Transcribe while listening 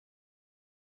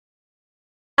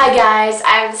Hi guys,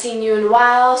 I haven't seen you in a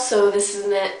while, so this is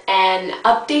an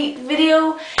update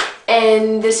video,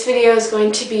 and this video is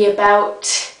going to be about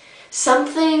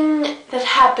something that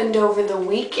happened over the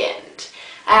weekend.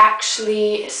 I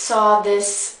actually saw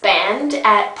this band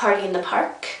at Party in the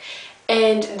Park,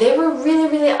 and they were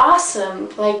really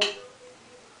awesome. Like,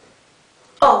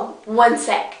 oh, one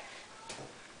sec.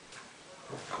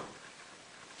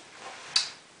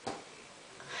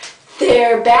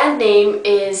 Their band name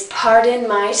is Pardon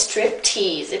My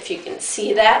Striptease, if you can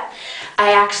see that.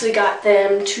 I actually got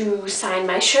them to sign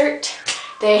my shirt.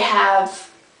 They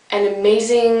have an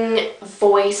amazing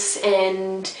voice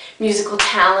and musical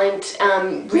talent.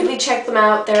 Really check them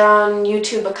out. They're on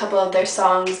YouTube, a couple of their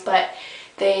songs, but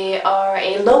they are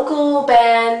a local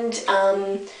band,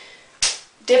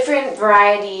 different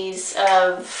varieties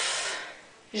of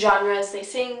genres they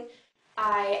sing.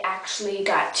 I actually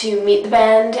got to meet the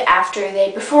band after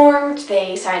they performed.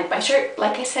 They signed my shirt,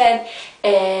 like I said,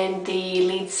 and the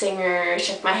lead singer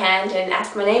shook my hand and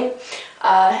asked my name.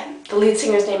 The lead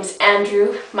singer's name is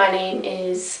Andrew. My name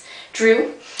is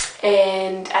Drew,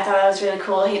 and I thought that was really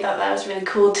cool. He thought that was really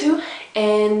cool too,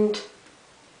 and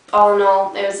all in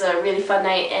all, it was a really fun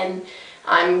night, and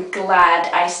I'm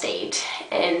glad I stayed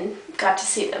and got to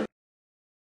see them.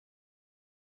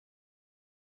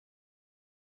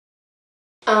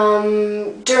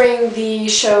 During the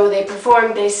show they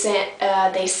performed, they sang,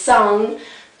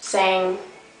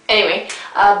 anyway,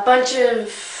 a bunch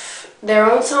of their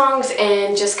own songs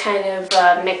and just kind of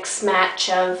a mix match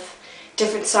of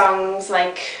different songs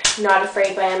like Not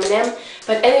Afraid by Eminem.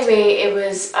 But anyway, it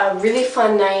was a really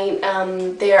fun night.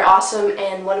 They're awesome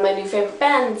and one of my new favorite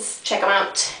bands. Check them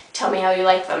out. Tell me how you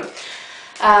like them.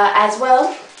 As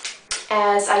well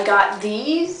as I got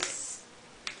these,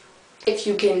 if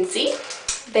you can see.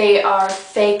 They are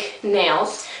fake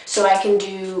nails, so I can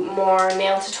do more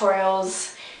nail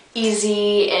tutorials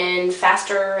easy and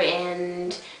faster,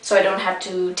 and so I don't have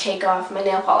to take off my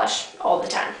nail polish all the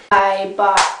time. I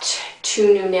bought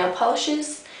 2 new nail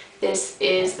polishes. This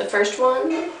is the first one.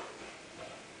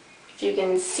 If you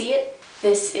can see it,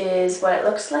 this is what it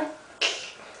looks like.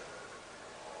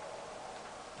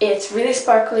 It's really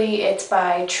sparkly. It's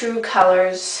by True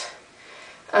Colors.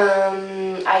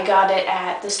 I got it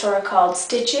at the store called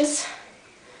Stitches.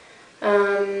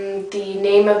 The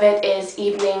name of it is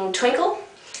Evening Twinkle,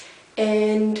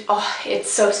 and oh, it's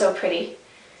so pretty.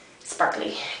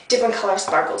 Sparkly. Different color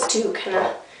sparkles too, kind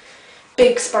of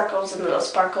big sparkles and little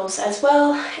sparkles as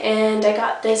well. And I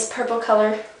got this purple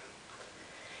color.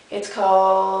 It's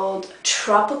called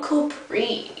Tropical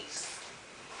Breeze.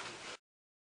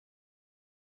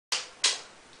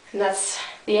 And that's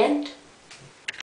the end.